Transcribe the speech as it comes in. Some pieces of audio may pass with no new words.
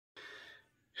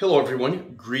Hello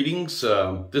everyone, greetings.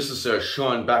 This is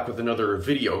Sean back with another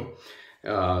video.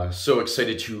 So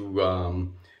excited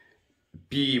to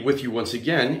be with you once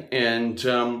again. And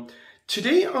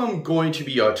today I'm going to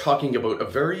be talking about a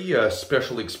very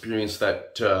special experience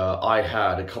that I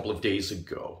had a couple of days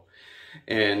ago.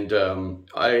 And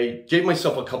I gave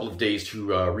myself a couple of days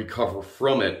to recover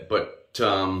from it, but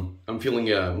I'm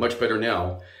feeling much better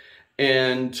now.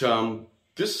 And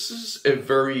this is a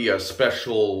very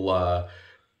special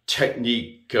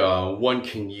technique one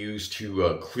can use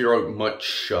to clear out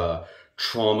much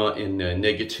trauma and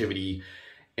negativity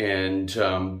and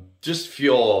just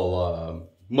feel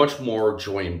much more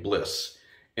joy and bliss.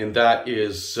 And that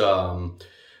is the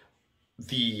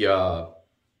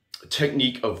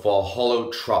technique of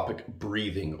holotropic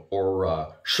breathing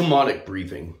or shamanic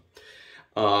breathing.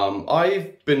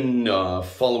 I've been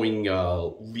following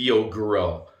Leo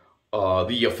Gura,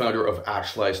 the founder of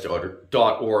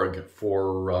actualized.org,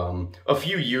 for a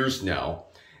few years now.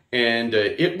 And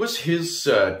it was his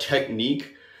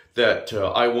technique that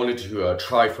I wanted to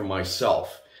try for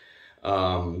myself,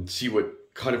 see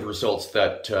what kind of results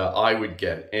that I would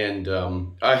get. And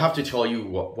I have to tell you,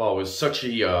 wow, it was such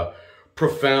a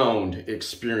profound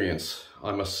experience,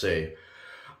 I must say.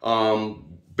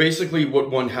 Basically,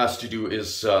 what one has to do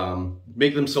is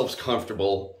make themselves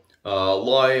comfortable,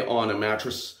 lie on a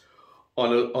mattress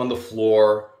on the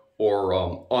floor or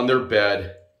on their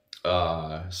bed,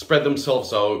 spread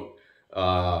themselves out,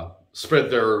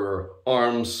 spread their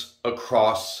arms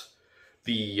across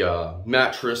the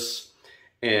mattress,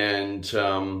 and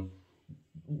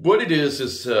what it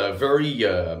is very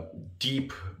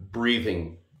deep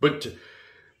breathing, but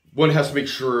one has to make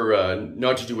sure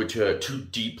not to do it too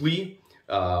deeply.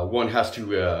 One has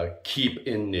to keep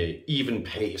in an even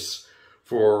pace.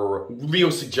 For Leo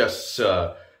suggests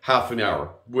half an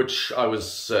hour, which I was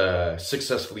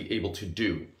successfully able to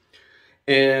do.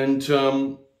 And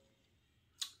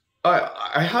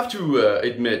I have to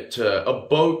admit,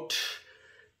 about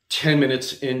 10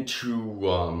 minutes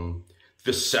into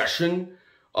the session,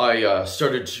 I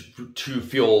started to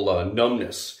feel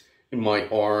numbness in my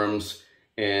arms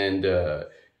and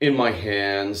in my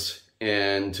hands.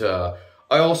 And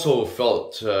I also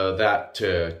felt that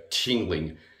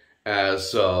tingling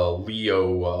as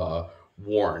Leo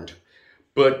warned.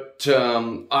 But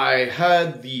I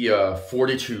had the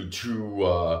fortitude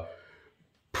to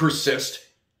persist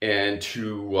and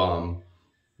to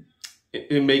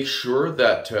make sure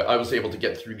that I was able to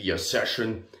get through the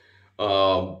session.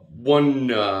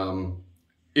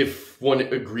 If one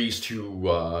agrees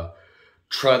to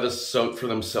try this out for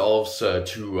themselves,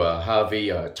 to have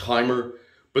a timer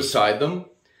beside them,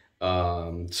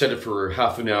 set it for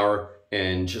half an hour,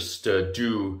 and just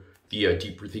do the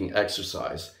deep breathing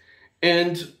exercise.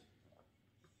 And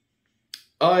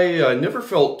I never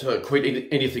felt quite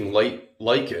anything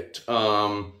like it.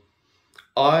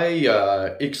 I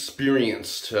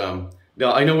experienced, now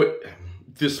I know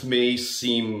this may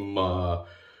seem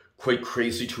quite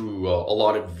crazy to a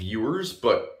lot of viewers,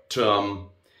 but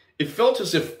it felt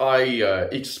as if I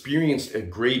experienced a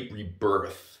great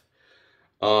rebirth.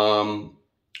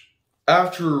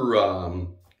 After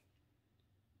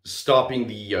stopping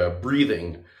the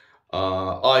breathing,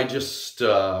 I just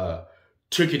took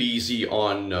it easy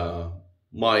on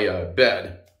my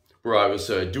bed where I was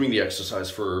doing the exercise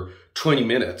for 20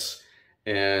 minutes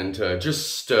and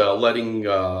just letting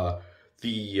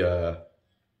the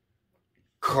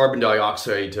carbon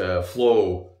dioxide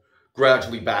flow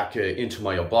gradually back into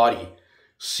my body.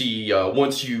 See,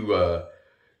 once you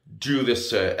do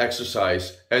this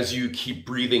exercise, as you keep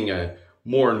breathing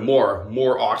more and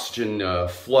more oxygen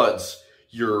floods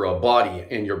your body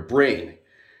and your brain.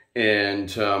 And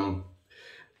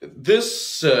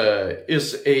this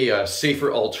is a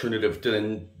safer alternative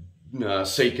than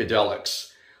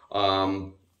psychedelics.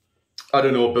 I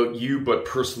don't know about you, but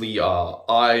personally,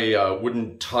 I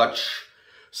wouldn't touch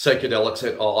psychedelics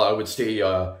at all. I would stay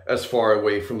as far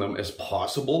away from them as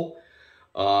possible.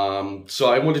 So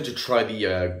I wanted to try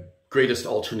the greatest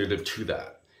alternative to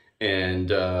that. And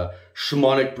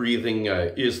shamanic breathing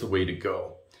is the way to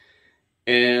go.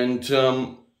 And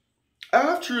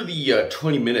after the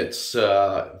 20 minutes,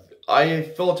 I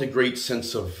felt a great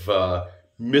sense of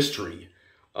mystery.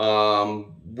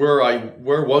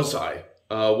 Where was I?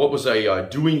 What was I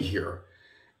doing here?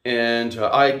 And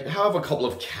I have a couple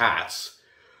of cats,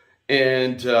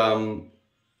 and of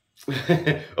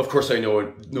course I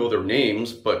know their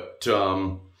names, but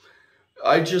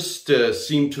I just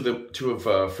seem to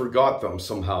have forgot them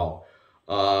somehow.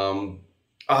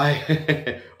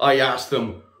 I asked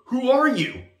them, "Who are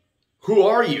you? Who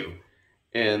are you?"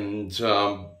 And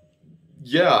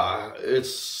yeah,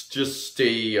 it's just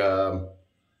a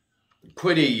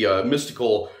quite a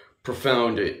mystical,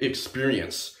 profound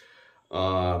experience.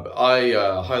 I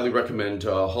highly recommend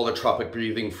holotropic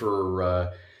breathing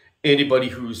for anybody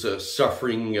who's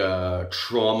suffering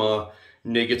trauma,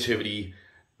 negativity.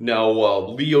 Now,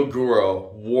 Leo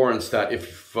Gura warns that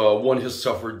if one has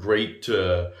suffered great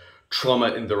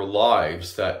trauma in their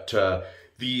lives, that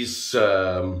these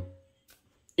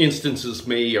instances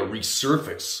may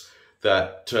resurface,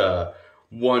 that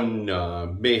one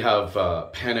may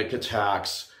have panic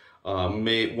attacks, one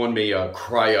may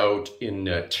cry out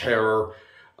in terror.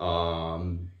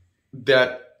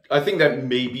 That I think that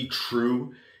may be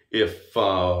true if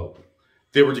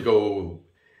they were to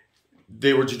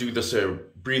do this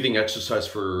breathing exercise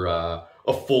for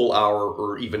a full hour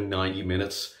or even 90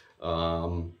 minutes.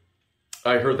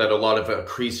 I heard that a lot of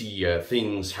crazy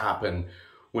things happen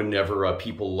whenever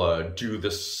people do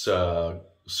this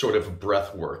sort of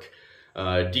breath work.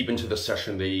 Deep into the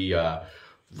session, they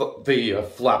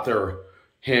flap their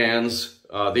hands,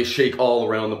 they shake all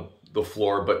around the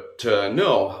floor, but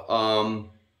no.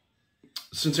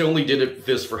 Since I only did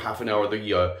this for half an hour,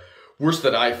 the worst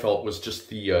that I felt was just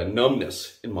the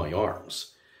numbness in my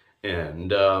arms.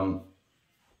 And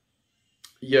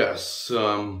yes,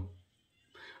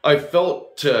 I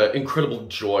felt incredible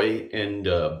joy and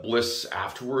bliss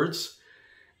afterwards.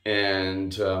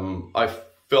 And I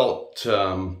felt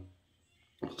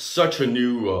such a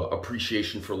new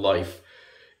appreciation for life.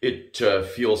 It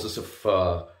feels as if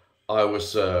I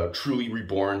was truly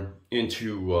reborn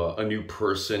into a new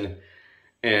person.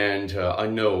 And I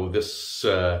know this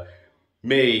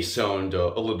may sound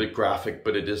a little bit graphic,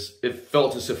 but it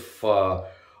felt as if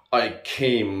I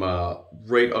came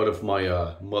right out of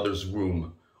my mother's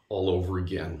womb all over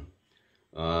again.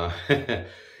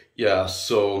 Yeah,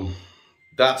 so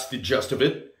that's the gist of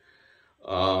it.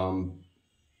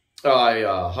 I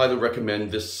highly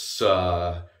recommend this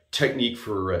technique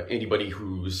for anybody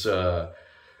who's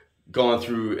gone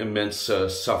through immense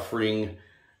suffering.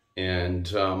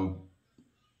 And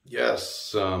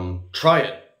yes, try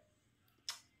it.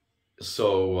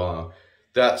 So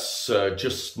that's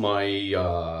just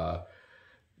my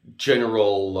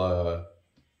general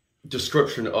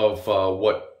description of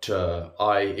what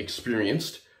I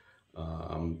experienced.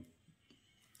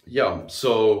 Yeah,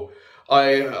 so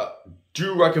I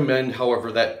do recommend,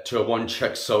 however, that one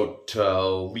checks out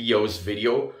Leo's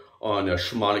video on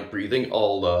shamanic breathing.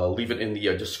 I'll leave it in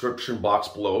the description box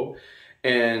below,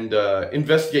 and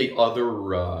investigate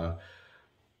other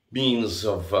means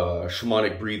of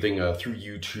shamanic breathing through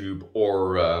YouTube,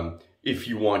 or if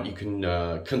you want, you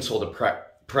can consult a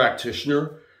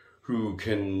practitioner who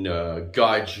can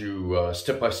guide you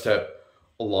step by step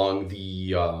along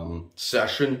the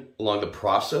session, along the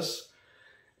process.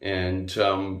 And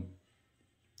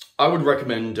I would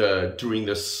recommend doing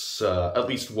this at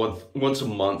least once a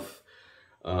month.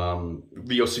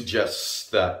 Leo suggests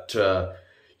that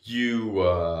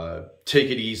you take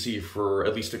it easy for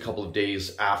at least a couple of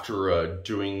days after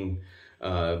doing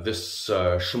this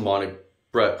shamanic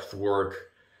breath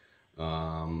work.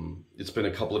 It's been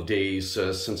a couple of days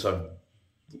since I've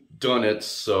done it,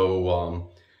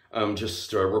 so I'm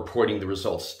just reporting the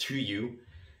results to you.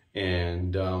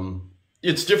 And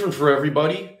it's different for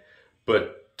everybody,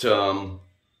 but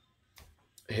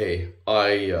hey,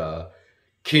 I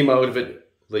came out of it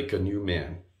like a new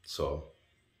man. So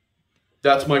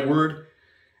that's my word.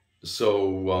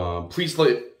 So please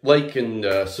like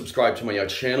and subscribe to my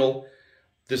channel.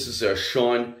 This is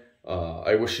Sean.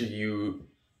 I wish you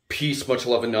peace, much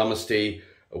love, and namaste.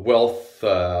 Wealth,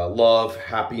 love,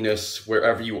 happiness,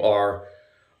 wherever you are.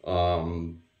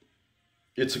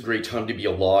 It's a great time to be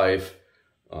alive.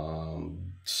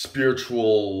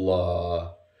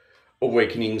 Spiritual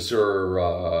awakenings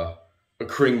are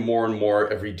occurring more and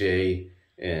more every day.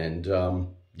 And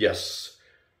yes,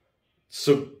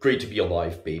 so great to be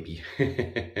alive, baby.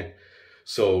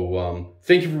 So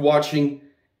thank you for watching,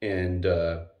 and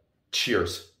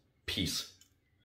cheers. Peace.